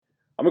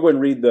I'm going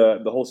to go ahead and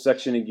read the whole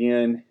section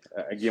again.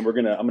 I'm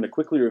going to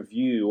quickly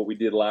review what we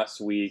did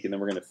last week, and then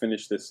we're going to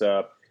finish this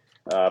up.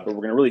 But we're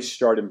going to really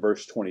start in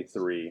verse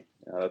 23.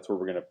 That's where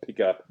we're going to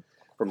pick up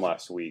from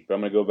last week. But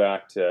I'm going to go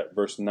back to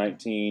verse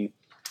 19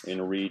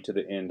 and read to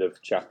the end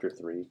of chapter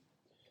 3.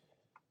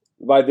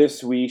 By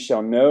this we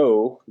shall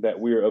know that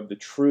we are of the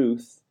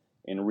truth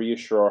and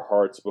reassure our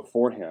hearts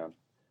before Him.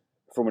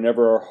 For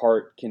whenever our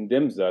heart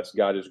condemns us,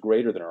 God is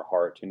greater than our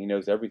heart, and He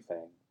knows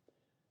everything.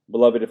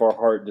 Beloved, if our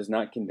heart does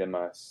not condemn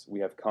us, we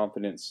have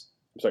confidence.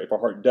 If our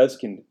heart does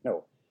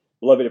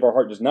Beloved, if our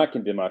heart does not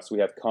condemn us, we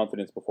have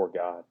confidence before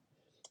God.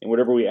 And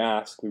whatever we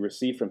ask, we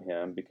receive from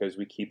Him, because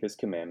we keep His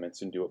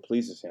commandments and do what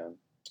pleases Him.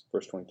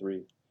 Verse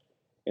 23.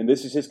 And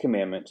this is His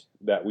commandment,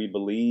 that we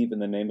believe in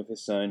the name of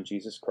His Son,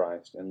 Jesus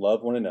Christ, and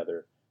love one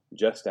another,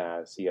 just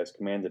as He has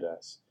commanded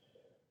us.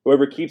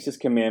 Whoever keeps His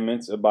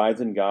commandments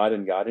abides in God,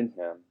 and God in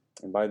him.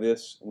 And by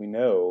this we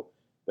know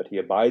that He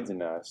abides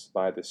in us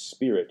by the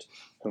Spirit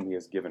whom He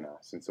has given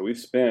us. And so we've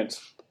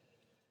spent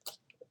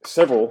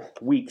several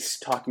weeks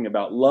talking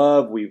about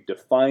love. We've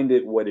defined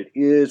it, what it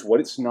is, what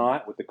it's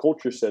not, what the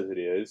culture says it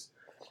is.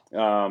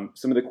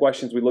 Some of the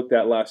questions we looked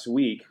at last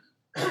week.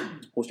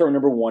 We'll start with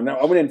number 1. Now,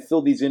 I went ahead and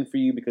filled these in for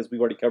you because we've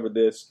already covered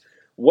this.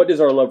 What does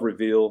our love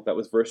reveal? That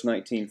was verse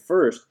 19.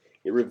 First,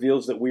 it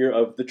reveals that we are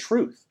of the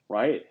truth,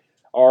 right?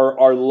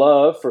 Our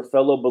love for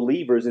fellow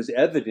believers is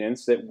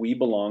evidence that we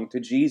belong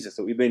to Jesus,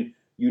 that we've been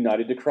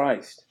united to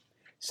Christ.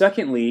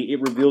 Secondly,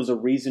 it reveals a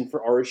reason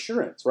for our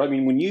assurance, right? I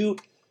mean, when you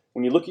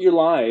look at your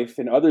life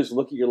and others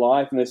look at your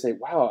life and they say,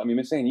 wow, I mean,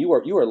 it's saying you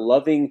are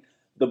loving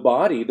the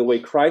body the way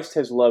Christ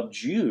has loved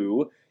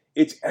you,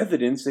 it's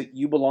evidence that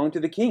you belong to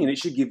the King, and it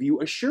should give you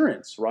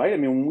assurance, right? I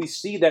mean, when we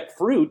see that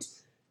fruit,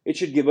 it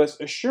should give us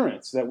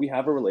assurance that we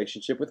have a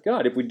relationship with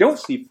God. If we don't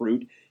see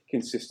fruit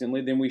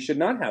consistently, then we should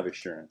not have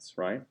assurance,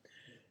 right?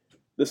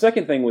 The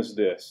second thing was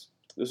this.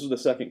 This was the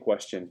second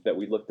question that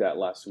we looked at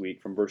last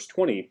week from verse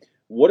 20.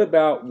 What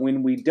about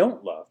when we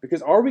don't love?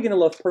 Because are we going to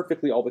love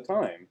perfectly all the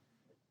time?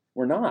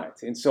 We're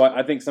not. And so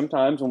I think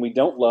sometimes when we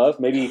don't love,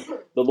 maybe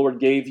the Lord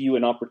gave you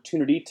an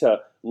opportunity to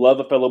love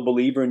a fellow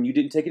believer and you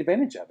didn't take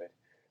advantage of it.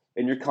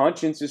 And your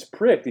conscience is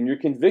pricked and you're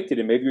convicted,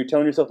 and maybe you're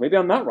telling yourself, maybe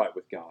I'm not right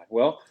with God.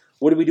 Well,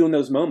 what do we do in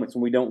those moments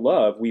when we don't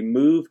love? We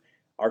move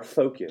our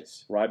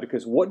focus, right?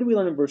 Because what do we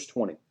learn in verse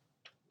 20?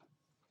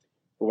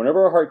 For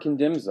whenever our heart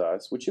condemns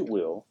us, which it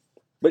will,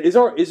 but is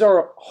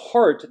our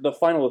heart the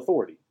final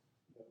authority?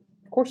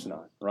 Of course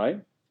not,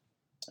 right?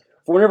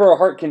 For whenever our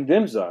heart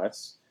condemns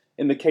us,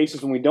 in the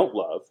cases when we don't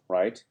love,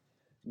 right,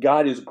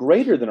 God is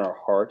greater than our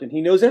heart, and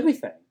He knows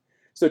everything.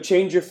 So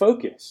change your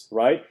focus,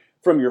 right,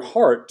 from your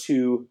heart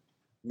to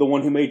the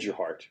one who made your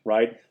heart,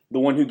 right, the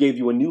one who gave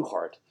you a new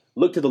heart.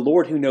 Look to the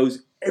Lord who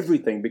knows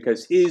everything,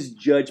 because His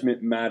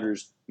judgment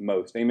matters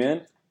most,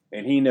 amen?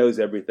 And He knows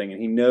everything,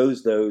 and He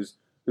knows those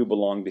who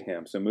belong to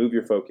Him. So move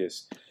your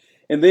focus.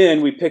 And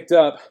then we picked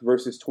up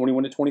verses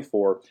 21 to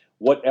 24.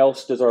 What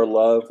else does our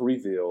love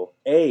reveal?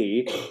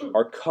 A,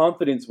 our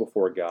confidence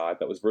before God.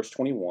 That was verse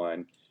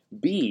 21.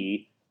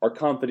 B, our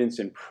confidence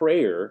in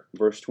prayer,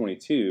 verse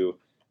 22.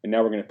 And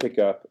now we're going to pick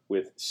up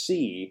with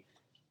C.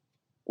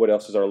 What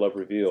else does our love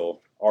reveal?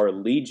 Our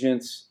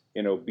allegiance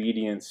and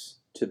obedience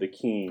to the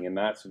King. And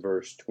that's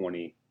verse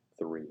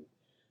 23.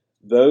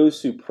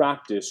 Those who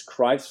practice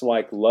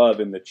Christ-like love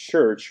in the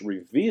church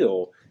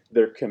reveal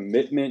their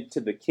commitment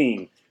to the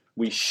King.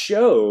 We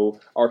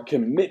show our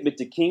commitment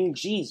to King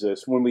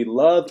Jesus when we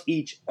love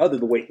each other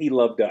the way He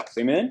loved us.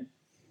 Amen?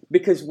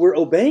 Because we're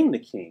obeying the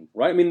King,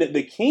 right? I mean,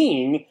 the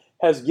King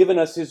has given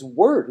us His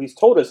word. He's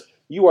told us,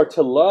 you are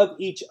to love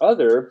each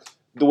other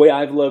the way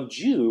I've loved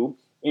you.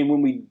 And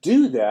when we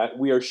do that,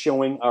 we are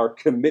showing our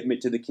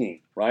commitment to the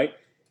King, right?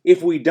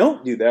 If we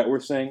don't do that, we're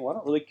saying, well, I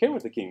don't really care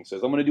what the King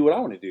says. I'm going to do what I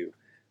want to do.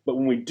 But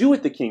when we do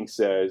what the King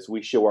says,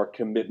 we show our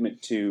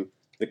commitment to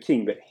the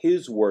King, that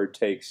His word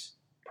takes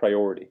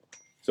priority.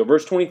 So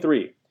verse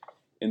 23,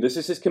 and this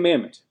is His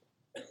commandment.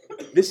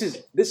 This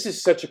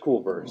is such a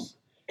cool verse.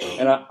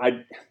 And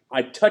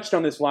I touched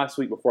on this last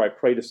week before I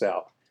prayed us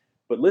out.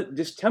 But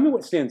just tell me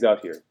what stands out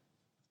here.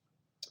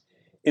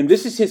 And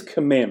this is His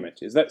commandment.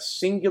 Is that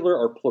singular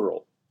or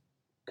plural?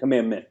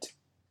 Commandment.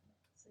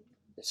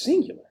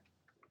 Singular.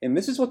 And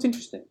this is what's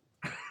interesting.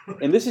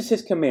 And this is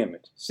His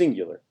commandment,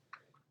 singular.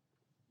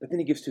 But then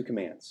He gives 2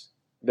 commands.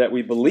 That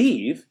we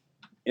believe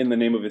in the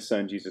name of His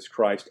Son, Jesus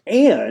Christ,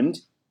 and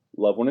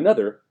love one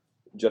another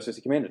just as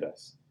He commanded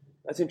us.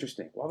 That's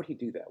interesting. Why would He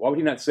do that? Why would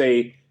He not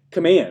say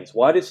commands?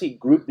 Why does He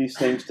group these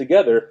things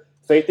together?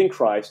 Faith in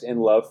Christ and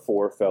love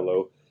for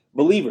fellow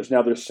believers.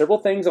 Now, there's several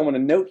things I want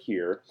to note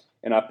here,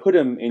 and I put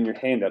them in your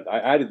handout. I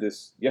added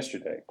this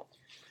yesterday.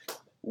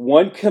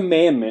 One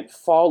commandment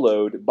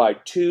followed by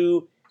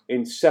 2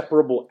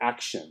 inseparable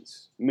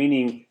actions,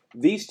 meaning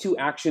these 2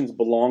 actions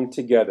belong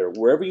together.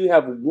 Wherever you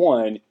have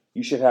one,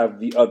 you should have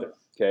the other,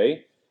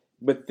 okay?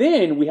 But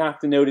then we have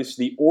to notice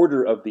the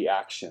order of the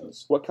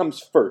actions. What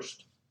comes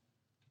first?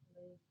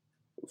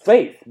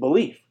 Faith,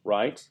 belief,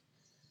 right?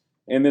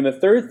 And then the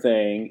third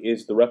thing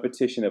is the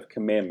repetition of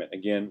commandment.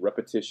 Again,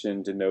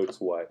 repetition denotes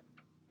what?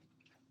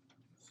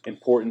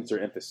 importance or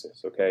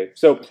emphasis, okay?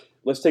 So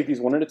let's take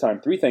these one at a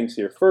time. 3 things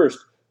here. First,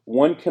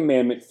 one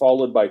commandment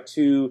followed by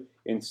 2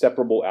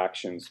 inseparable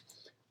actions.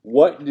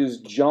 What does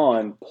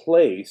John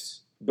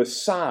place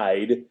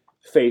beside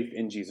faith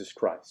in Jesus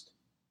Christ?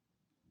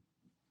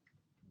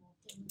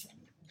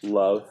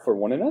 Love for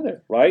one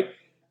another, right?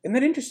 Isn't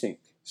that interesting?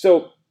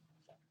 So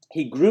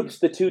he groups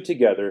the 2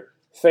 together,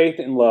 faith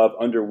and love,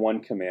 under one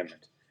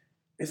commandment.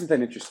 Isn't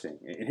that interesting?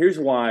 And here's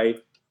why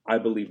I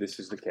believe this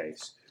is the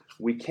case.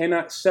 We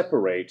cannot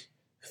separate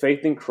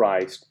faith in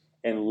Christ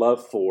and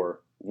love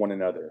for one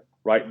another,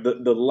 right?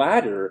 The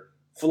latter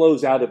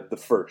flows out of the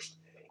first.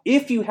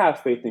 If you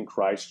have faith in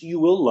Christ, you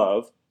will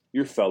love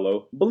your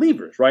fellow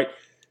believers, right?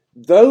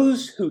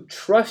 Those who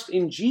trust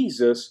in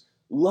Jesus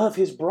love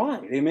his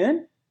bride,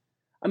 amen?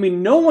 I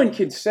mean, no one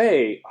can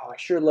say, oh, I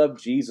sure love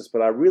Jesus,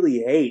 but I really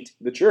hate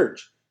the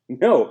church.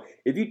 No,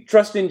 if you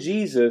trust in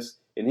Jesus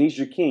and he's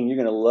your king, you're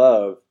going to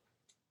love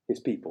his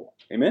people,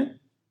 amen?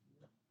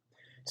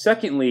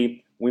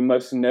 Secondly, we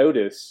must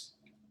notice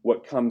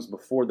what comes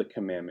before the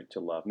commandment to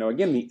love. Now,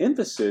 again, the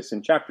emphasis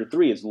in chapter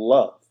 3 is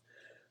love.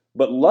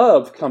 But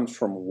love comes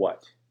from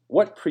what?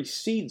 What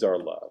precedes our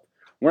love?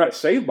 We're not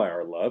saved by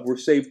our love. We're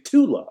saved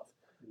to love.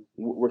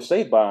 We're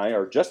saved by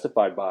or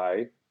justified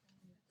by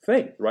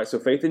faith, right? So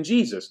faith in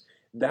Jesus.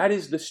 That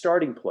is the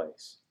starting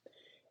place.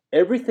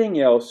 Everything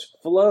else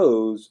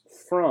flows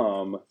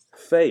from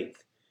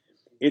faith.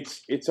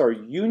 It's our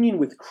union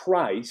with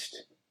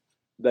Christ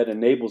that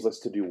enables us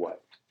to do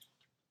what?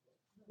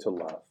 To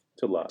love.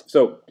 To love.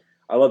 So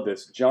I love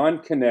this. John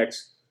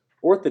connects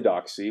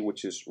orthodoxy,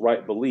 which is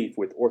right belief,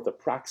 with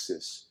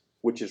orthopraxis,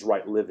 which is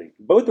right living.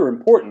 Both are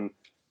important,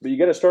 but you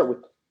got to start with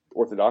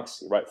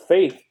orthodoxy, right?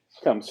 Faith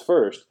comes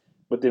first,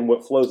 but then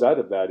what flows out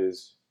of that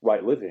is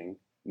right living,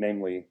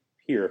 namely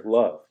here,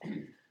 love.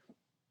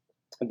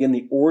 Again,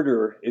 the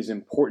order is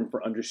important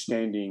for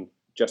understanding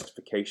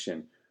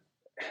justification.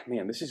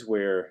 Man, this is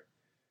where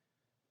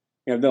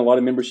I've done a lot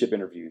of membership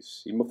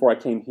interviews, even before I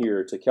came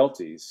here to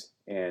Kelty's,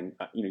 and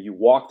you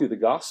walk through the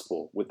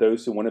gospel with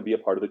those who want to be a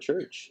part of the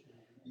church.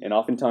 And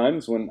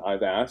oftentimes when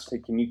I've asked, hey,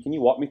 can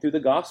you walk me through the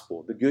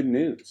gospel, the good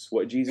news,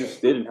 what Jesus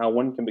did and how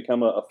one can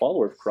become a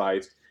follower of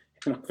Christ?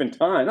 And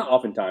not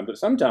oftentimes, but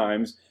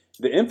sometimes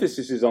the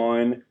emphasis is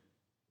on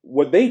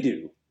what they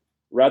do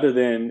rather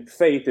than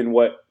faith in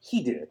what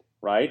he did,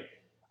 right?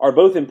 Are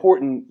both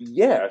important?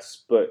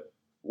 Yes, but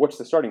what's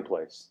the starting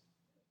place?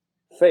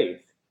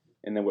 Faith.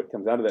 And then what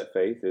comes out of that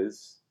faith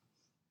is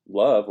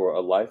love, or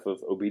a life of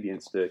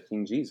obedience to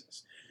King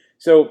Jesus.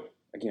 So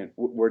again,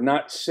 we're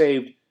not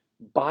saved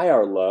by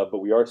our love,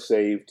 but we are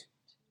saved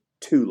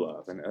to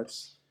love. And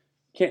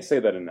can't say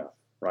that enough,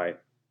 right?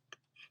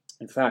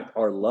 In fact,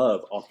 our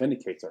love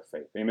authenticates our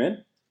faith.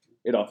 Amen?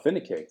 It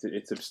authenticates,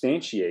 it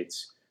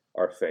substantiates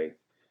our faith.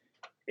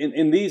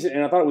 In these,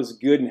 and I thought it was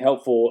good and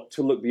helpful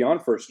to look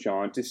beyond 1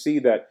 John to see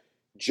that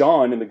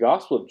John, in the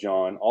Gospel of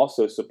John,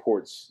 also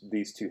supports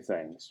these 2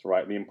 things,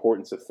 right? The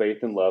importance of faith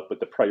and love, but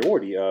the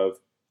priority of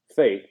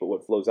faith, but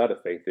what flows out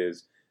of faith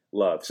is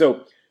love.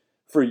 So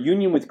for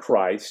union with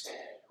Christ,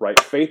 right,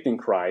 faith in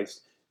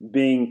Christ,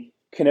 being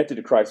connected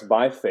to Christ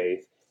by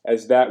faith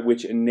as that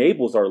which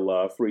enables our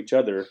love for each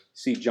other,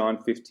 see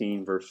John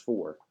 15, verse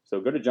 4.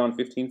 So go to John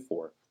 15,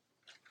 4.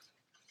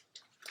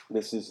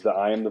 This is the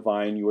I am the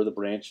vine, you are the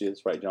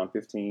branches, right, John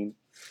 15.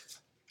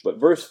 But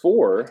verse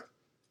 4,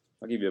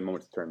 I'll give you a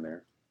moment to turn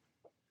there.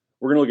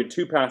 We're going to look at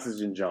 2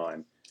 passages in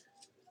John,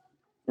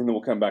 and then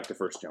we'll come back to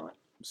 1 John.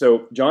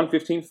 So John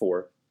 15,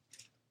 4,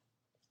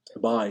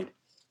 abide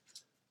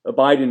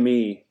in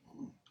me,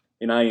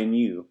 and I in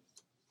you.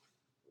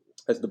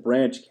 As the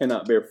branch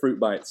cannot bear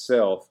fruit by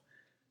itself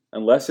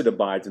unless it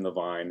abides in the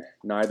vine,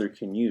 neither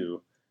can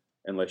you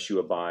unless you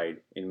abide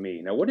in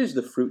me. Now, what is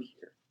the fruit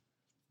here?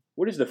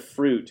 What is the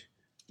fruit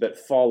that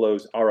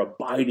follows our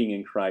abiding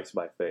in Christ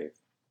by faith?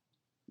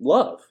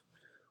 Love.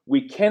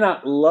 We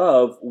cannot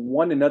love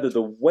one another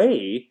the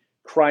way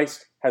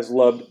Christ has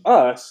loved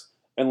us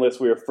unless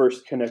we are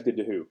first connected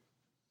to who?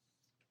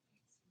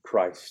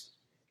 Christ.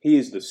 He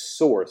is the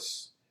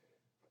source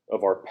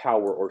of our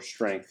power or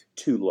strength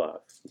to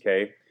love,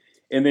 okay?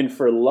 And then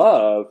for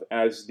love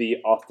as the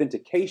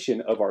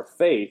authentication of our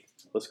faith,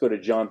 let's go to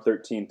John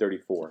 13,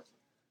 34.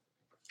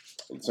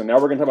 So now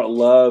we're going to talk about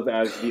love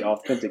as the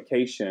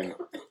authentication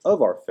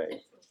of our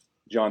faith.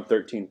 John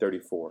 13,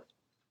 34.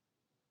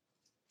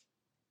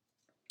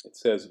 It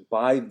says,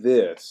 by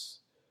this,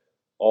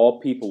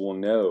 all people will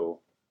know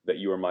that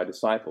you are my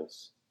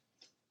disciples.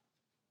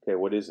 Okay,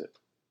 what is it?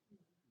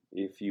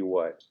 If you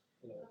what?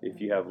 If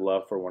you have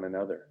love for one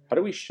another. How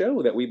do we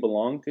show that we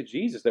belong to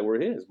Jesus, that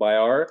we're his? By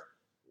our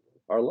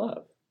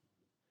love.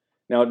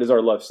 Now, does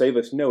our love save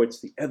us? No, it's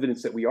the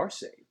evidence that we are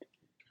saved.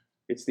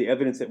 It's the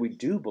evidence that we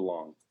do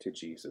belong to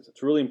Jesus.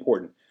 It's really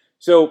important.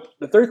 So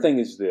the third thing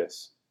is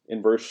this,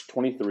 in verse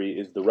 23,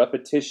 is the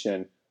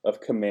repetition of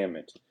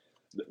commandment.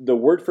 The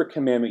word for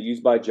commandment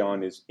used by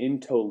John is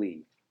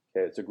entoli.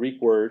 Okay, it's a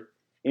Greek word,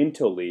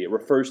 entoli. It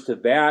refers to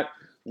that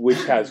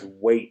which has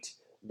weight,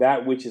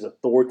 that which is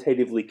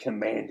authoritatively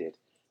commanded.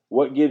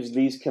 What gives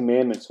these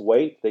commandments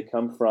weight? They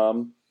come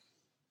from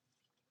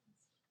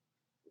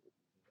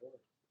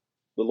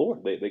the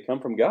Lord. They come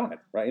from God,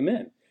 right?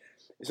 Amen.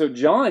 So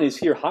John is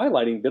here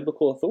highlighting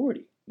biblical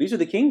authority. These are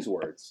the king's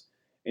words.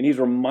 And he's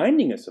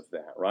reminding us of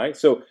that, right?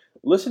 So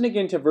listen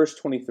again to verse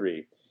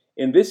 23.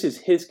 And this is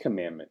his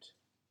commandment.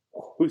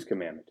 Whose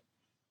commandment?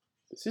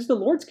 This is the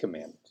Lord's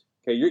commandment.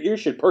 Okay, your ears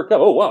should perk up.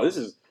 Oh, wow, this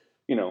is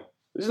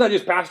not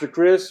just Pastor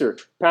Chris or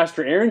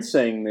Pastor Aaron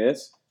saying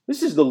this.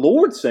 This is the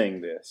Lord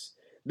saying this.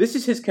 This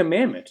is his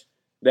commandment,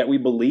 that we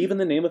believe in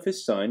the name of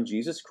his Son,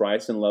 Jesus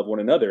Christ, and love one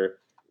another,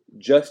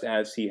 just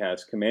as he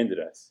has commanded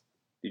us.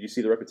 Did you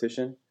see the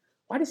repetition?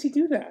 Why does he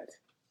do that?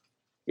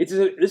 It's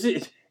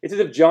as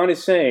if John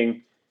is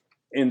saying,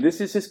 and this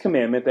is his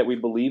commandment, that we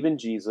believe in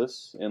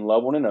Jesus and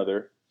love one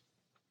another.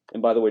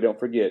 And by the way, don't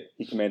forget,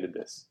 he commanded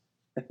this.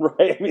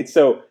 Right? I mean,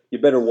 so you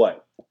better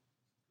what?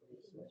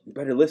 You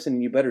better listen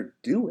and you better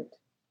do it.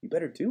 You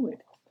better do it.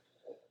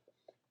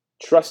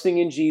 Trusting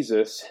in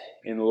Jesus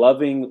and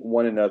loving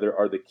one another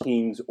are the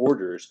king's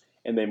orders,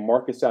 and they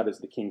mark us out as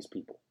the king's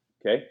people.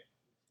 Okay?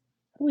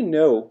 How do we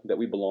know that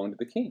we belong to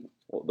the king?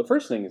 Well, the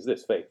first thing is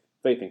this, faith.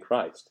 Faith in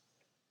Christ.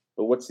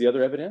 But what's the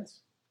other evidence?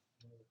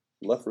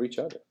 Love for each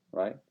other,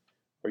 right?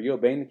 Are you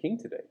obeying the king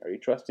today? Are you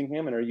trusting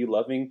him, and are you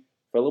loving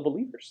fellow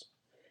believers?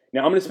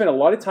 Now, I'm going to spend a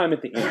lot of time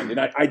at the end, and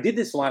I did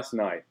this last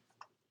night.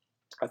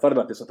 I thought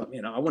about this. I thought,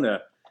 man,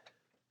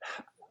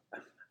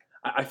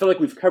 I feel like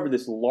we've covered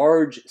this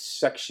large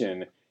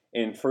section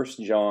in 1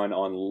 John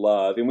on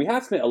love, and we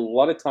have spent a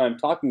lot of time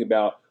talking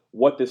about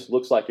what this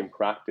looks like in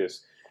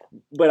practice.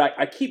 But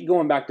I keep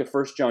going back to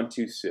 1 John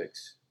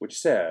 2:6, which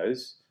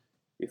says,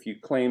 if you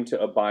claim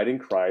to abide in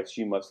Christ,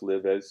 you must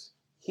live as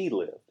he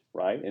lived,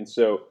 right? And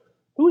so,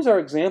 who is our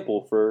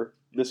example for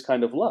this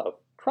kind of love?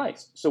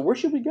 Christ. So where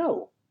should we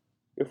go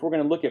if we're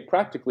going to look at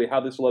practically how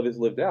this love is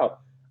lived out?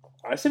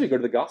 I say we go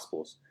to the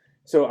Gospels.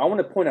 So I want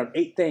to point out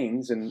 8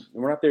 things, and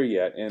we're not there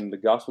yet, in the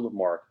Gospel of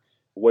Mark,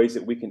 ways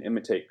that we can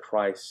imitate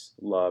Christ's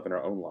love in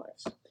our own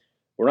lives.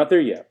 We're not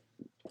there yet.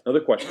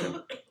 Another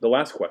question, the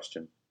last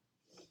question.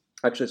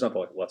 Actually, it's not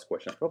the last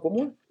question. Oh, one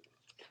more?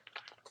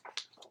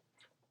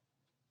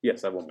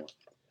 Yes, I have one more.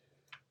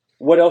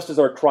 What else does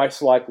our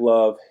Christ-like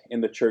love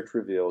in the church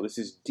reveal? This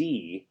is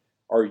D,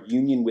 our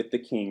union with the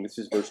King. This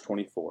is verse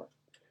 24.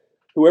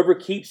 Whoever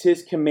keeps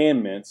his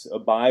commandments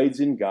abides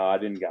in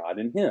God and God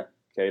in him.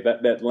 Okay,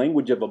 that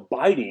language of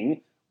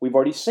abiding, we've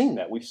already seen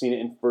that. We've seen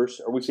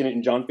it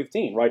in John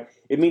 15, right?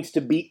 It means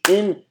to be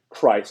in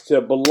Christ, to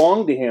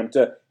belong to him,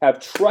 to have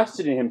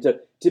trusted in him,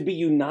 to be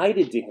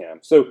united to him.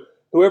 So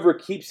whoever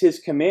keeps his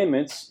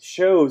commandments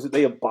shows that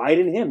they abide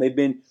in him. They've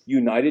been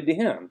united to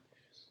him.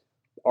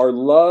 Our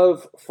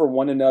love for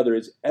one another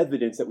is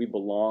evidence that we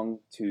belong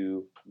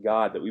to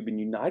God, that we've been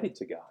united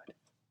to God.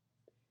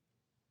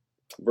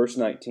 Verse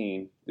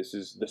 19, this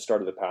is the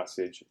start of the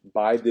passage.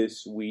 By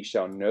this we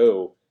shall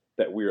know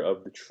that we are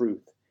of the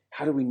truth.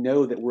 How do we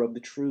know that we're of the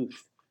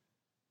truth?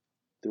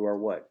 Through our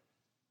what?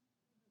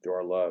 Through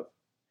our love.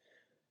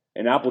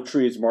 An apple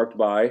tree is marked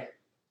by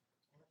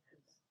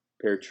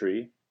pear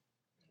tree,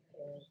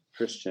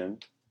 Christian,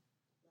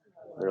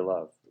 their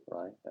love,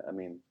 right? I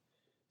mean,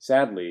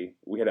 sadly,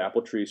 we had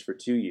apple trees for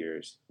 2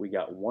 years. We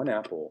got one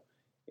apple,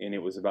 and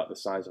it was about the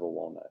size of a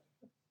walnut.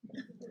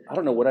 I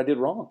don't know what I did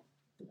wrong.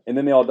 And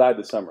then they all died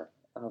this summer.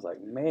 I was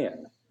like,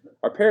 man,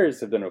 our pears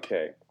have done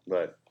okay.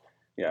 But,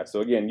 yeah, so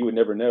again, you would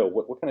never know.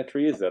 What kind of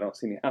tree is that? I don't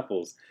see any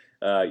apples.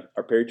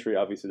 Our pear tree,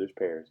 obviously, there's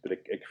pears. But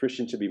a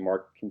Christian should be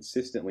marked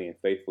consistently and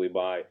faithfully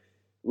by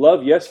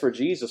love, yes, for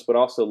Jesus, but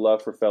also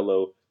love for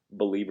fellow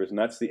believers. And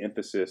that's the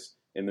emphasis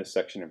in this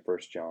section in 1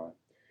 John.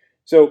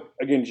 So,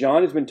 again,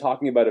 John has been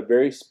talking about a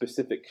very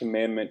specific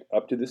commandment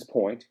up to this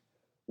point,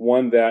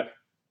 one that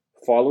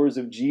followers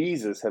of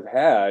Jesus have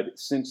had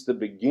since the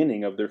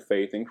beginning of their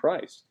faith in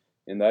Christ.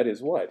 And that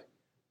is what?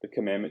 The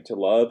commandment to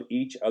love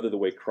each other the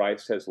way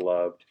Christ has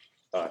loved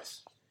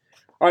us.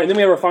 All right, and then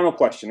we have our final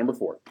question, number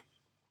 4.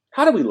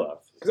 How do we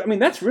love? Because, I mean,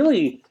 that's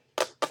really...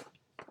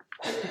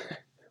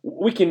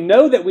 we can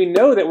know that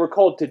we're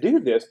called to do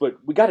this, but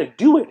we got to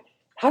do it.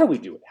 How do we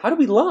do it? How do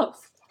we love?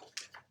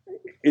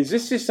 Is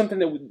this just something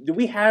that do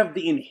we have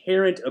the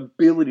inherent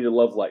ability to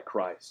love like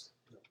Christ?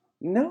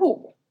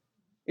 No.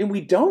 And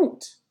we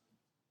don't.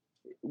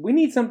 We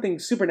need something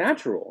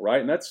supernatural, right?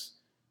 And that's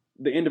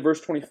the end of verse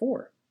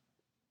 24.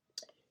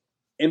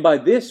 And by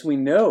this we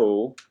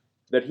know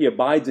that he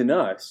abides in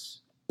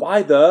us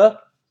by the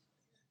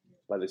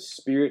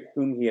Spirit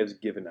whom he has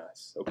given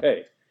us.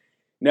 Okay.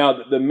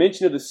 Now, the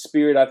mention of the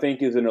Spirit, I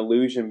think, is an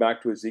allusion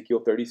back to Ezekiel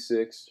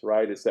 36,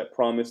 right? It's that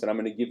promise that I'm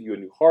going to give you a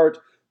new heart,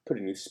 put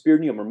a new spirit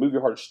in you. I'm going to remove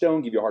your heart of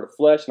stone, give you a heart of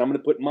flesh, and I'm going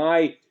to put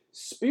my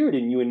Spirit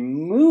in you and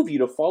move you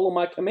to follow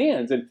my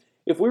commands. And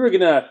if we were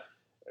going to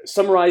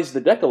summarize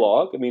the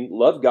Decalogue, I mean,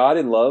 love God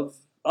and love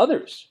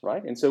others,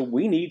 right? And so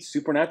we need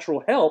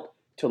supernatural help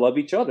to love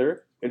each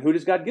other. And who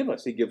does God give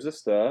us? He gives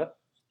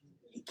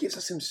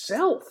us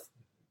himself.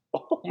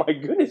 Oh my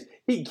goodness.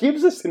 He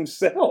gives us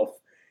himself.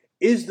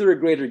 Is there a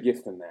greater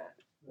gift than that?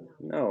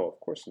 No, of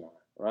course not,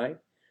 right?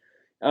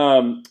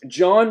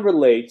 John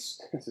relates,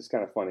 this is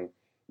kind of funny,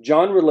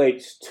 John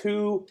relates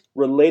 2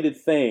 related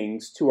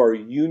things to our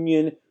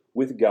union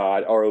with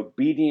God, our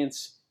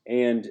obedience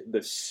and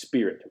the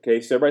Spirit.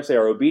 Okay, so everybody say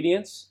our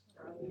obedience,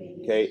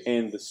 okay,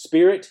 and the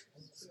Spirit.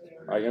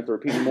 All right, you have to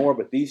repeat it more,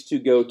 but these two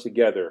go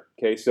together.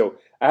 Okay, so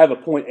I have a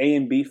point A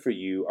and B for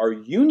you. Our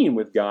union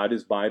with God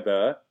is by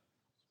the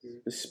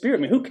Spirit.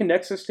 I mean, who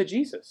connects us to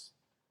Jesus?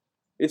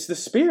 It's the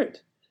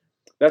Spirit.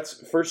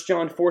 That's 1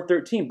 John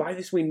 4:13. By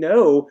this we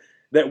know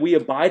that we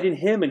abide in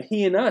Him and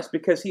He in us,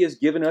 because He has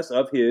given us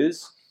of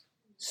His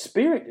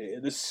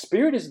Spirit. The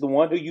Spirit is the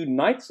one who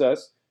unites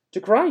us to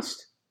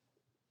Christ.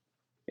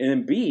 And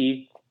then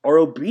B, our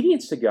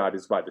obedience to God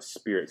is by the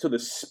Spirit. So the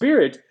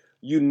Spirit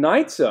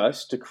unites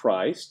us to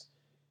Christ,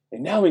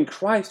 and now in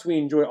Christ we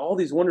enjoy all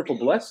these wonderful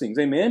blessings.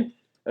 Amen?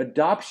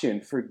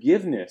 Adoption,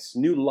 forgiveness,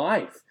 new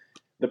life,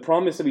 the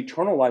promise of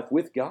eternal life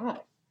with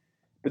God.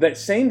 But that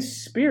same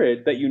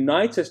Spirit that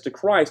unites us to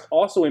Christ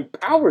also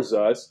empowers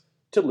us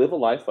to live a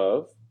life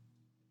of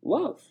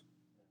love.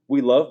 We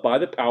love by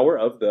the power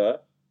of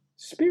the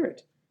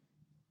Spirit.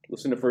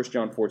 Listen to 1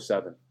 John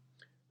 4:7.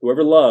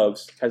 Whoever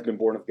loves has been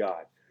born of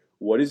God.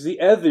 What is the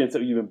evidence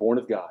that you've been born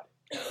of God?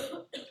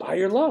 By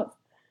your love.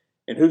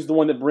 And who's the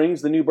one that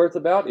brings the new birth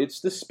about?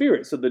 It's the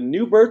Spirit. So the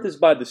new birth is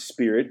by the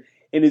Spirit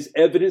and is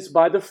evidenced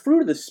by the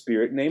fruit of the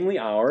Spirit, namely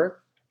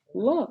our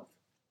love.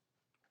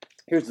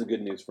 Here's the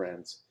good news,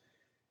 friends.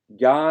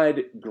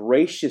 God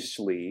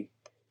graciously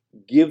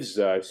gives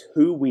us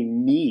who we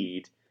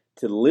need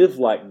to live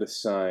like the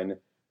Son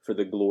for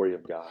the glory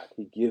of God.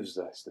 He gives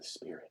us the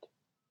Spirit.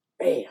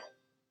 Man.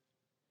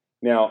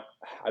 Now,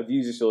 I've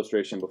used this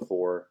illustration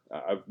before.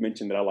 I've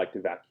mentioned that I like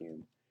to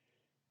vacuum.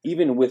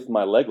 Even with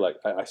my leg,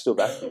 I still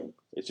vacuum.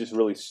 It's just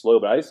really slow,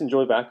 but I just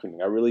enjoy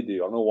vacuuming. I really do. I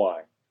don't know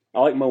why. I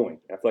like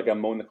mowing. I feel like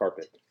I'm mowing the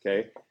carpet,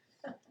 okay?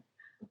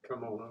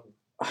 Come on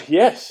over.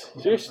 Yes,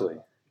 seriously.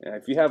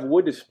 If you have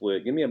wood to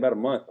split, give me about a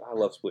month. I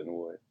love splitting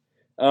wood.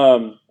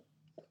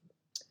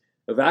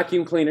 A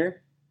vacuum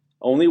cleaner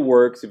only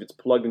works if it's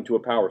plugged into a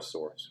power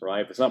source,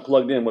 right? If it's not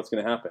plugged in, what's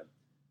going to happen?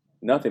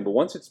 Nothing. But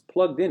once it's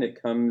plugged in, it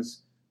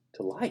comes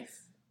to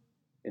life.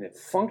 And it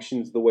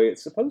functions the way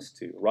it's supposed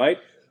to, right?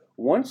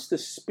 Once the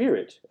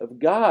Spirit of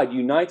God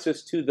unites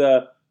us to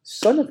the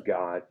Son of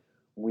God,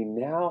 we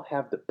now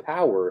have the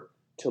power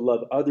to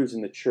love others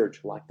in the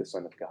church like the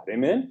Son of God.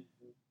 Amen?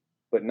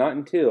 But not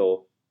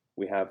until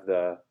we have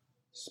the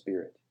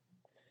Spirit.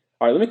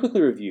 All right, let me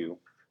quickly review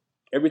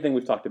everything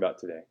we've talked about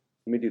today.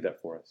 Let me do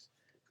that for us.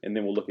 And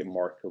then we'll look at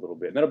Mark a little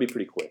bit. And that'll be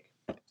pretty quick.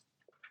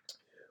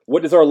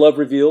 What does our love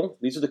reveal?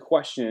 These are the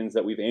questions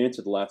that we've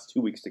answered the last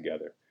 2 weeks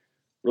together.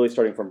 Really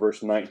starting from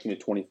verse 19 to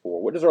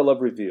 24. What does our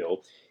love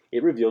reveal?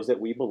 It reveals that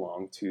we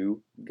belong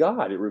to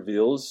God. It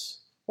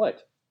reveals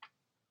what?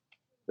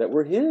 That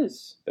we're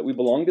His. That we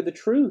belong to the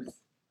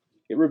truth.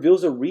 It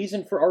reveals a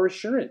reason for our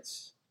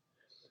assurance.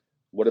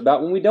 What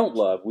about when we don't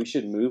love? We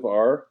should move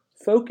our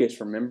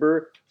focus.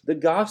 Remember the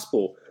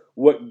gospel.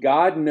 What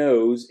God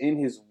knows in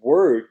His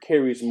Word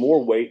carries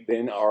more weight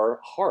than our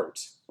heart,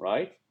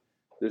 right?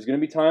 There's going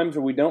to be times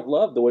where we don't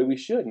love the way we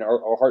should, and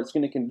our heart's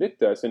going to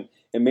convict us. And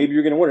maybe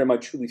you're going to wonder, am I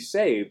truly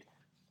saved?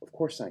 Of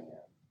course I am.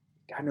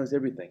 God knows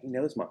everything. He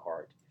knows my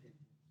heart.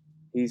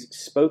 He's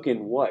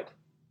spoken what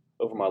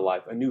over my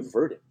life? A new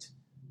verdict.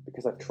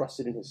 Because I've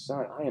trusted in His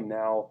Son, I am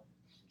now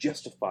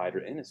justified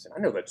or innocent.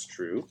 I know that's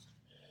true.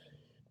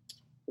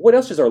 What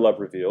else does our love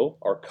reveal?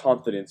 Our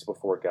confidence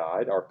before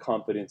God, our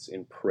confidence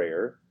in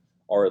prayer,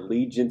 our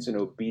allegiance and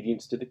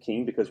obedience to the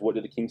King, because what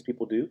do the King's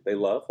people do? They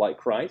love like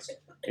Christ.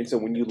 And so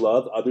when you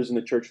love others in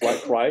the church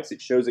like Christ,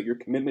 it shows that your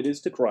commitment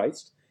is to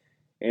Christ.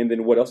 And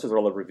then what else does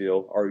our love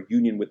reveal? Our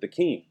union with the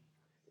King.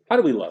 How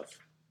do we love?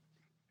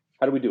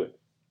 How do we do it?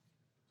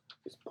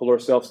 Just pull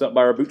ourselves up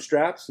by our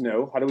bootstraps?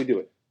 No. How do we do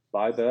it?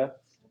 By the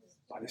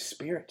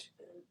Spirit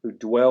who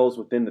dwells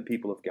within the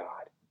people of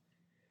God.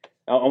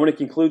 Now, I want to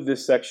conclude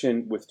this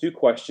section with two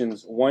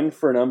questions, one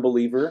for an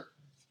unbeliever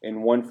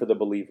and one for the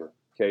believer.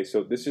 Okay,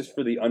 so this is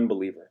for the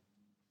unbeliever.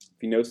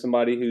 If you know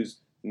somebody who's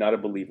not a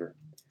believer,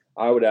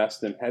 I would ask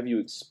them, have you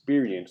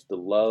experienced the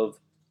love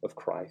of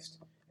Christ?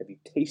 Have you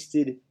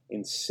tasted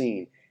and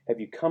seen? Have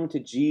you come to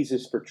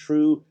Jesus for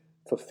true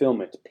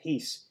fulfillment,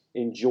 peace,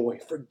 and joy,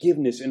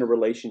 forgiveness in a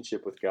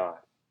relationship with God?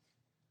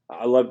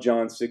 I love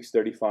John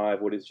 6:35.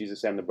 What does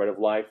Jesus say? I'm the bread of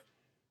life.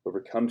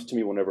 Whoever comes to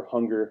me will never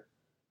hunger.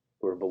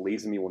 Whoever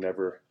believes in me will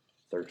never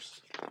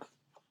thirst.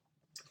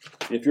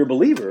 If you're a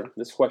believer,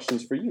 this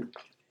question's for you.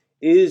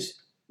 Is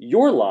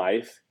your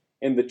life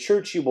and the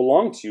church you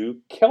belong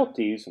to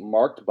Kelties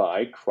marked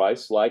by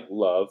Christ-like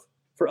love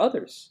for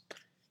others?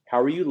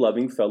 How are you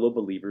loving fellow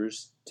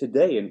believers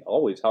today and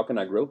always? How can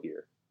I grow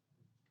here?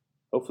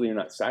 Hopefully you're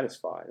not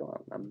satisfied.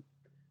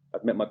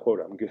 I've met my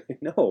quota. I'm good.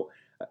 No,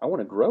 I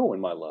want to grow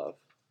in my love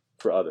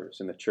for others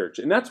in the church.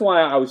 And that's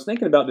why I was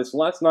thinking about this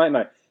last night,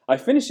 and I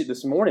finished it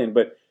this morning,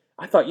 but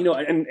I thought,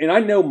 and I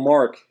know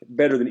Mark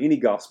better than any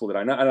gospel that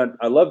I know. And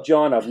I love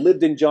John. I've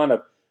lived in John. I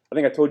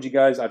think I told you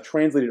guys I've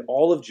translated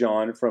all of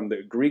John from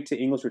the Greek to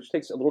English, which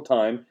takes a little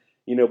time,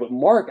 but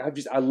Mark,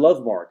 I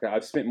love Mark.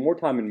 I've spent more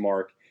time in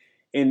Mark.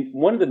 And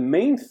one of the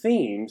main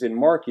themes in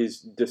Mark is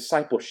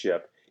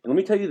discipleship. And let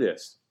me tell you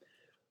this.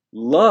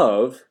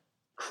 Love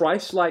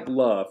Christ-like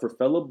love for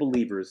fellow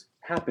believers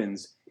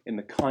happens in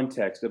the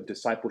context of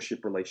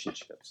discipleship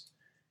relationships.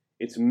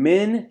 It's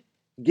men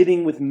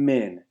getting with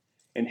men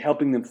and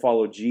helping them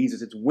follow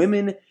Jesus. It's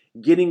women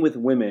getting with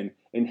women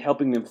and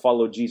helping them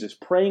follow Jesus,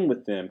 praying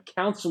with them,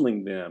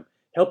 counseling them,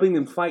 helping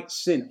them fight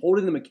sin,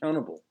 holding them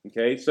accountable.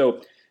 Okay,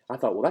 so I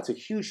thought, well, that's a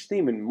huge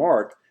theme in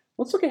Mark.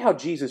 Let's look at how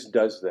Jesus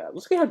does that.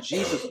 Let's look at how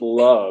Jesus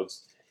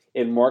loves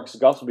in Mark's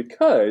gospel,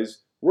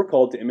 because we're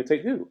called to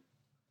imitate who?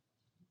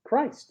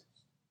 Christ.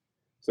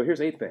 So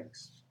here's 8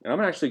 things. And I'm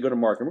going to actually go to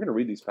Mark, and we're going to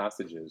read these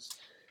passages.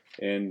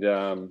 And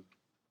I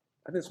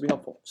think this will be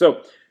helpful.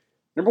 So,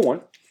 number 1,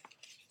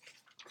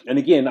 and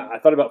again, I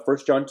thought about 1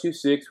 John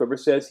 2:6. Whoever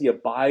says he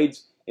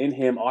abides in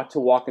him ought to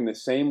walk in the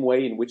same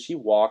way in which he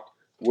walked.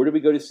 Where do we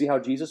go to see how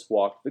Jesus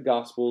walked? The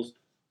Gospels.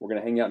 We're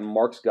going to hang out in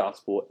Mark's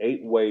Gospel.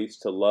 8 ways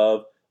to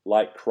love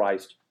like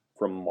Christ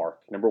from Mark.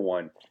 Number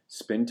 1,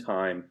 spend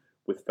time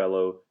with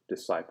fellow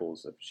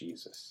disciples of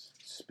Jesus.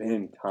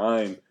 Spend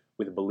time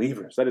with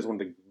believers. That is one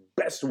of the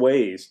best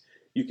ways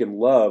you can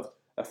love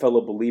a fellow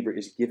believer,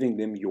 is giving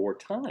them your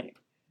time.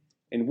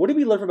 And what do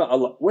we learn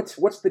about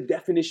what's the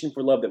definition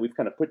for love that we've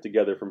kind of put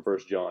together from 1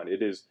 John?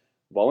 It is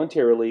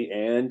voluntarily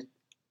and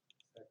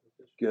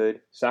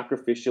good,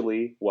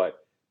 sacrificially, what?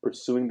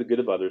 Pursuing the good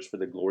of others for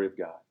the glory of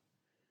God.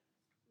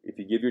 If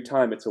you give your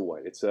time, it's a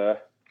what? It's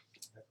a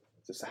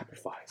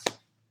sacrifice.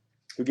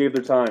 Who gave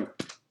their time?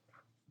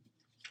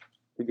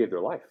 Who gave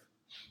their life?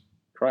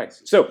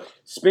 Christ. So,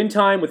 spend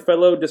time with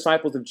fellow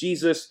disciples of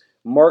Jesus.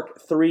 Mark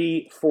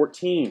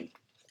 3:14.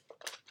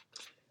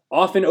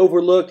 Often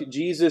overlooked,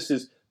 Jesus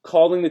is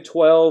calling the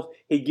 12.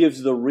 He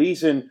gives the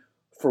reason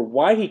for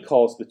why he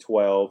calls the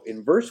 12.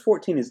 And verse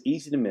 14 is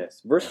easy to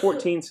miss. Verse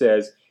 14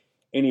 says,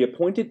 and he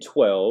appointed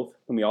 12,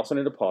 whom he also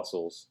named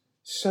apostles,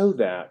 so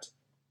that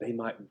they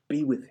might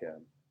be with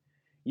him.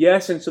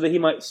 Yes, and so that he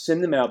might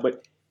send them out,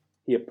 but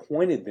he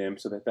appointed them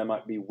so that they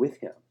might be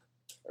with him.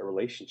 A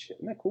relationship.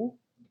 Isn't that cool?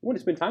 He wanted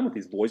to spend time with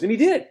these boys, and he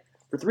did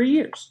for 3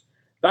 years.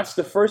 That's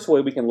the first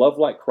way we can love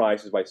like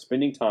Christ, is by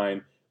spending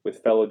time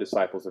with fellow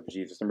disciples of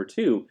Jesus. Number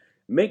 2,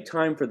 make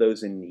time for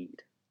those in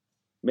need.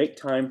 Make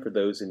time for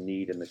those in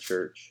need in the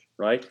church,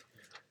 right?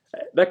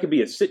 That could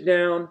be a sit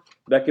down.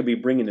 That could be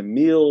bringing a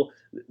meal.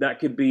 That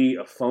could be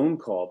a phone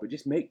call. But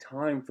just make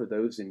time for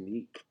those in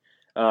need.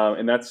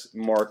 And that's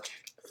Mark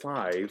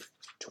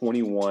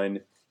 5:21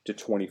 to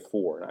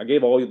 24. I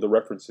gave all the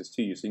references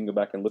to you, so you can go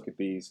back and look at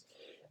these.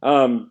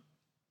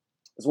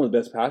 It's one of the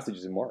best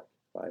passages in Mark.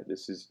 Right?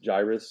 This is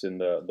Jairus and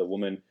the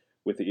woman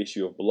with the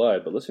issue of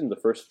blood. But listen to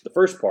the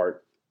first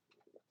part.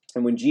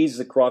 And when Jesus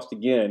had crossed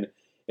again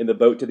in the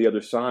boat to the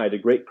other side, a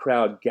great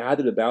crowd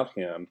gathered about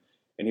him,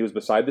 and he was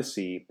beside the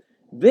sea.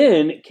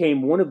 Then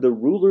came one of the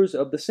rulers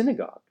of the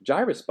synagogue,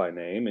 Jairus by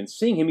name, and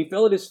seeing him, he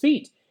fell at his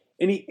feet,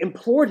 and he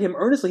implored him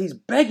earnestly. He's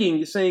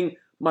begging, saying,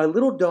 my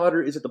little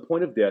daughter is at the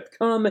point of death.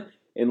 Come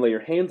and lay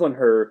your hands on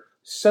her,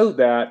 so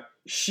that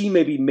she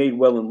may be made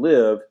well and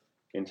live.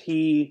 And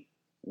he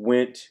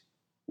went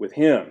with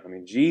him. I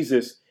mean,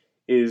 Jesus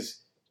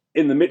is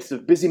in the midst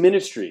of busy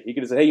ministry. He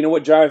could have said, hey, you know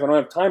what, Jairus, I don't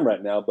have time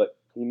right now, but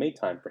he made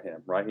time for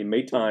him, right? He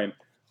made time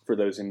for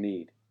those in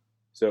need.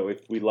 So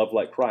if we love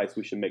like Christ,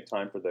 we should make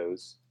time for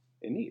those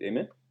in need.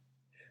 Amen?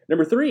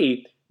 Number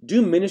 3,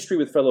 do ministry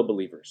with fellow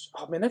believers.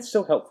 Oh, man, that's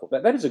so helpful.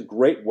 That is a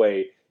great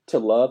way to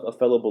love a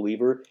fellow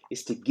believer,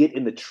 is to get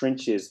in the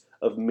trenches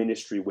of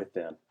ministry with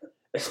them.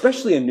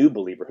 Especially a new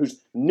believer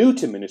who's new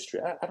to ministry.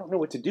 I don't know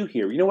what to do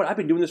here. You know what? I've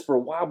been doing this for a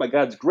while. By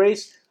God's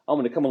grace, I'm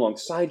going to come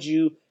alongside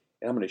you,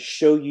 and I'm going to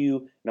show you,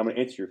 and I'm going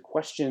to answer your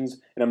questions,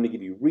 and I'm going to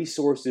give you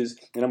resources,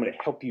 and I'm going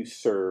to help you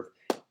serve.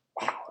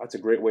 Wow, that's a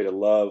great way to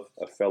love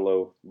a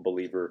fellow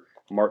believer.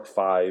 Mark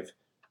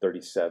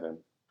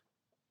 5:37.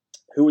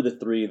 Who were the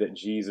 3 that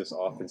Jesus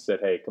often said,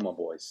 hey, come on,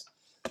 boys.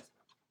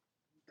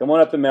 Come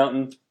on up the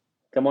mountain.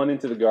 Come on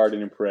into the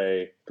garden and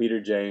pray.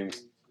 Peter,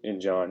 James, and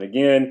John.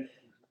 Again,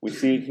 we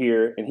see it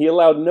here. And he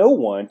allowed no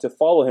one to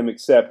follow him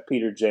except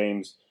Peter,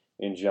 James,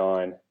 and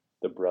John,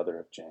 the brother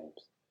of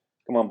James.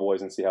 Come on,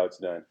 boys, and see how it's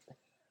done.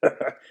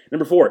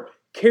 Number 4,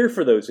 care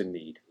for those in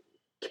need.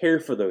 Care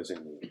for those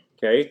in need,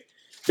 okay?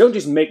 Don't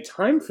just make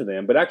time for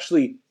them, but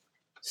actually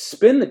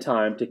spend the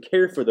time to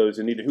care for those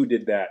in need. Who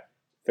did that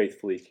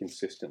faithfully,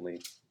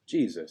 consistently?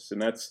 Jesus.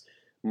 And that's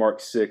Mark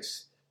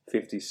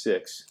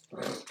 6:56.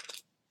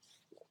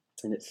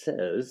 And it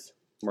says,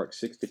 Mark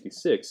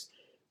 6:56,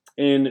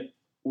 and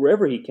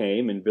wherever he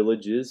came, in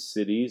villages,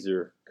 cities,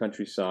 or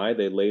countryside,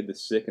 they laid the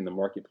sick in the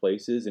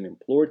marketplaces and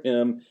implored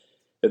him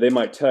that they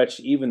might touch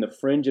even the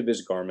fringe of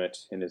his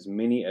garment, and as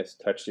many as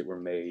touched it were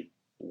made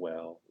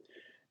well.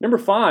 Number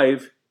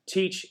 5,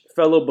 teach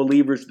fellow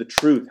believers the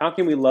truth. How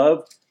can we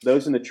love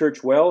those in the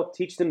church well?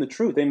 Teach them the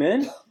truth.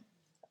 Amen?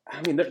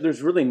 I mean,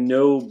 there's really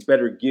no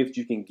better gift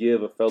you can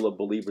give a fellow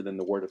believer than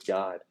the Word of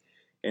God.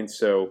 And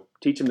so,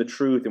 teach them the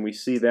truth, and we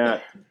see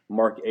that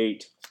Mark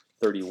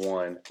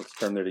 8:31. Let's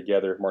turn there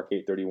together, Mark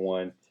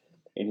 8:31.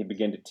 And he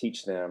began to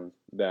teach them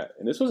that,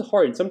 and this was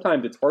hard, and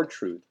sometimes it's hard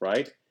truth,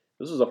 right?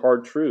 This was a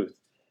hard truth.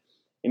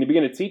 And he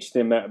began to teach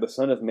them that the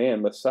Son of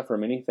Man must suffer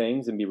many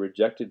things and be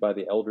rejected by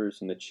the elders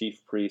and the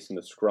chief priests and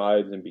the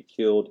scribes and be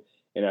killed,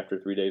 and after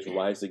 3 days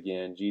rise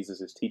again.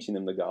 Jesus is teaching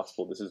them the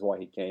gospel. This is why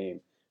he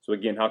came. So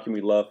again, how can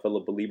we love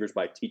fellow believers?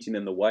 By teaching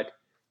them the what?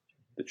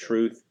 The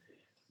truth.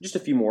 Just a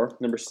few more.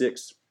 Number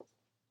 6,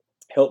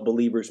 help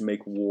believers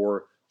make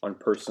war on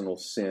personal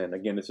sin.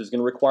 Again, this is going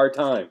to require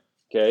time,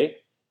 okay?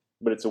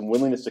 But it's a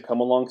willingness to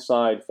come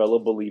alongside fellow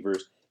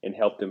believers and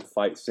help them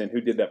fight sin. Who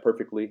did that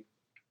perfectly?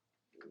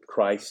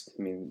 Christ.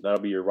 I mean,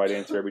 that'll be your right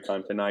answer every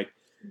time tonight.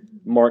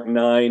 Mark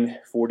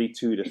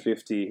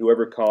 9:42-50.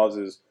 Whoever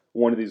causes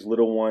one of these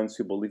little ones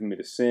who believe in me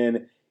to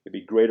sin, it'd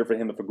be greater for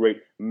him if a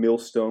great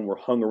millstone were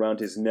hung around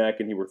his neck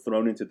and he were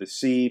thrown into the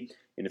sea.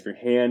 And if your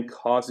hand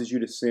causes you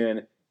to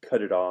sin,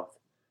 cut it off.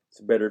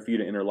 It's better for you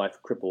to enter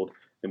life crippled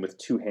than with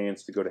 2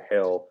 hands to go to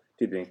hell,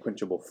 to the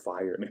unquenchable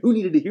fire. I mean, who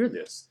needed to hear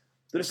this?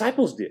 The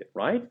disciples did,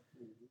 right?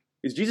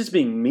 Is Jesus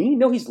being mean?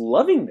 No, he's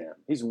loving them.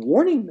 He's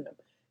warning them.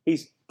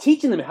 He's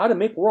teaching them how to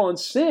make war on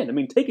sin. I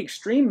mean, take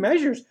extreme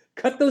measures.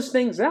 Cut those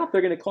things out.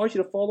 They're going to cause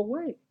you to fall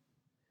away.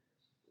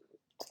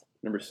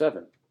 Number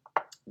 7,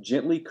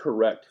 gently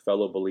correct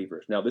fellow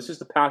believers. Now, this is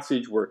the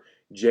passage where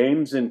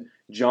James and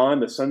John,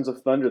 the sons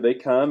of thunder, they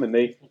come and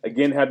they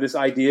again have this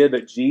idea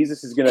that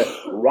Jesus is going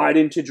to ride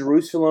into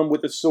Jerusalem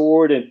with a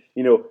sword and,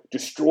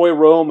 destroy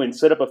Rome and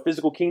set up a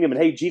physical kingdom.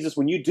 And hey, Jesus,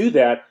 when you do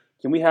that,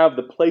 can we have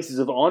the places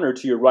of honor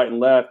to your right and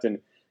left? And,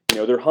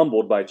 they're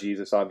humbled by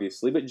Jesus,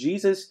 obviously. But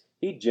Jesus,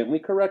 he gently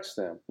corrects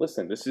them.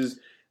 Listen, this is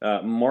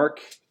Mark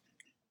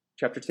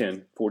chapter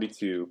 10,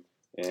 42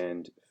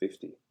 and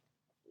 50.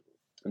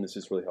 And this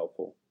is really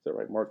helpful. Is that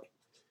right? Mark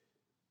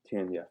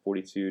 10,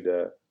 42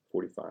 to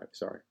 45.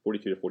 Sorry,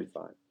 42 to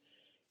 45.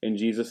 And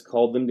Jesus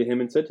called them to him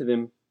and said to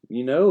them,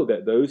 you know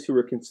that those who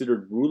are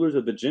considered rulers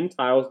of the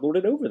Gentiles lord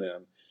it over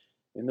them,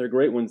 and their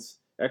great ones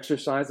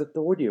exercise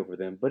authority over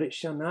them. But it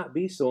shall not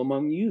be so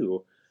among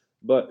you.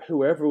 But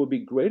whoever would be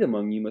great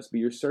among you must be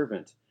your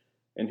servant,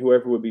 and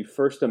whoever would be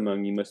first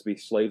among you must be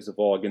slaves of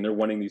all. Again, they're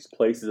wanting these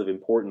places of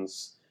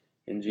importance.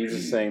 And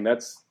Jesus is saying,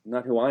 that's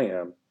not who I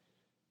am.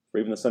 For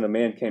even the Son of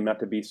Man came not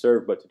to be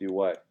served, but to do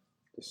what?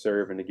 To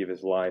serve and to give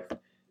his life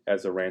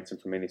as a ransom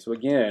for many. So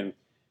again,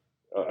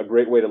 a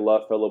great way to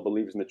love fellow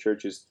believers in the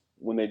church is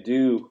when they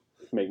do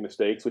make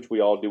mistakes, which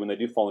we all do, when they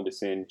do fall into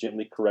sin,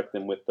 gently correct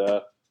them with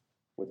the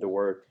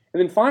word.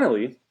 And then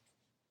finally,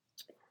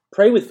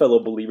 pray with fellow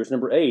believers.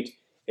 Number 8,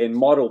 and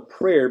model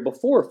prayer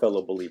before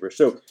fellow believers.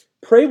 So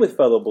pray with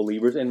fellow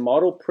believers and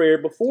model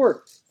prayer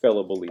before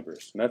fellow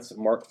believers. And that's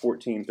Mark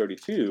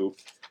 14:32.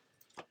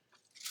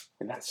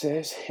 And that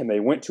says, and they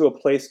went to a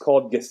place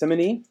called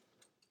Gethsemane,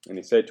 and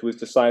he said to his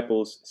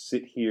disciples,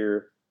 sit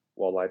here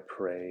while I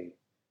pray.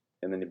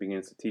 And then he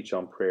begins to teach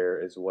on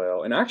prayer as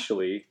well. And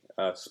actually,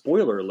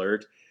 spoiler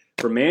alert,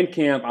 for Man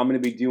Camp, I'm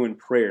going to be doing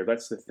prayer.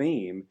 That's the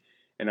theme.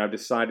 And I've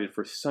decided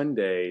for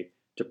Sunday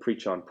to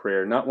preach on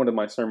prayer. Not one of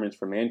my sermons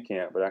for Man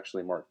Camp, but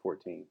actually Mark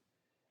 14.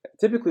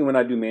 Typically when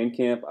I do Man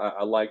Camp,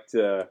 I like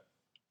to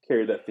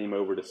carry that theme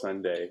over to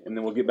Sunday. And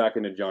then we'll get back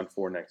into John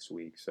 4 next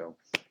week. So,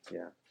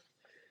 yeah.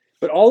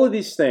 But all of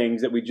these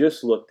things that we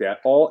just looked at,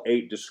 all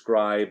 8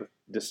 describe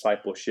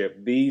discipleship.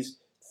 These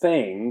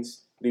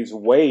things, these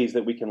ways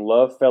that we can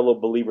love fellow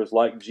believers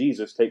like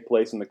Jesus take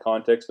place in the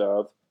context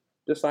of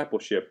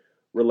discipleship,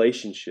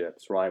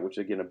 relationships, right? Which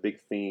is, again, a big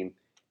theme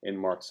in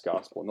Mark's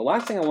gospel. And the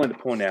last thing I wanted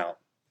to point out,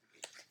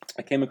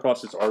 I came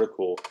across this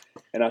article,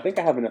 and I think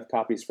I have enough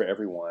copies for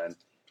everyone.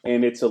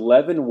 And it's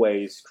 11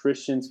 ways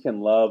Christians can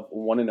love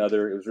one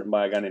another. It was written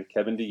by a guy named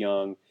Kevin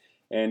DeYoung.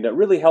 And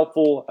really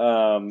helpful.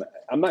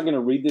 I'm not going to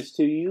read this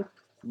to you,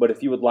 but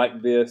if you would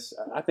like this,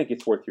 I think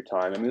it's worth your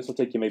time. I mean, this will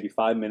take you maybe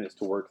 5 minutes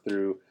to work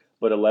through,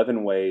 but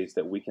 11 ways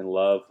that we can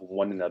love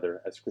one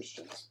another as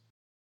Christians.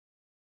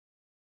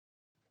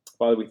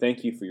 Father, we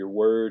thank you for your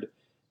word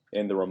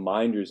and the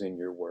reminders in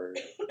your word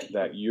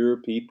that your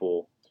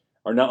people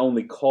are not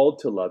only called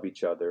to love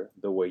each other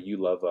the way you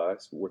love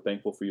us, we're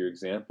thankful for your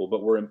example,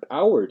 but we're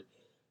empowered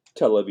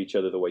to love each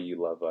other the way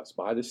you love us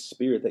by the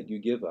Spirit that you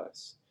give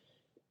us.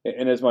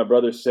 And as my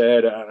brother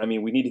said, I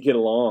mean, we need to get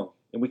along,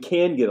 and we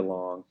can get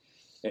along.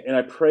 And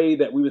I pray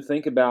that we would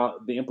think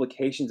about the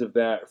implications of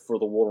that for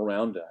the world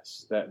around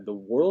us, that the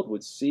world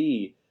would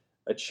see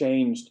a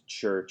changed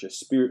church, a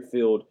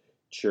Spirit-filled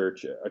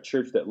church, a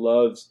church that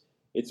loves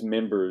its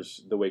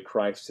members the way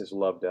Christ has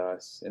loved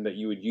us, and that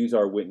you would use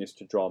our witness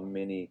to draw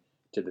many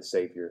to the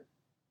Savior.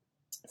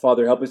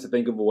 Father, help us to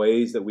think of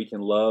ways that we can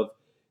love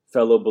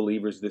fellow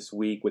believers this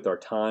week with our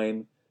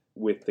time,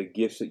 with the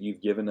gifts that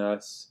you've given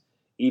us,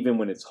 even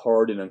when it's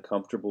hard and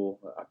uncomfortable.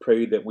 I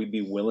pray that we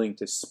be willing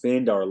to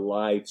spend our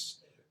lives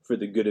for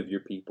the good of your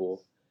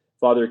people.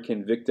 Father,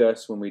 convict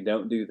us when we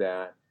don't do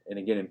that, and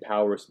again,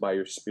 empower us by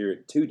your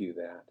Spirit to do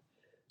that.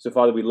 So,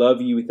 Father, we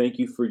love you. We thank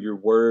you for your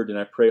word, and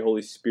I pray,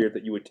 Holy Spirit,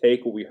 that you would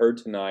take what we heard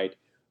tonight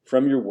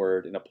from your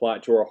word and apply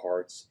it to our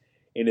hearts.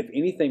 And if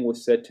anything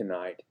was said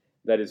tonight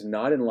that is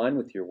not in line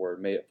with your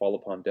word, may it fall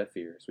upon deaf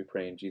ears. We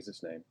pray in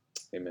Jesus' name.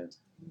 Amen.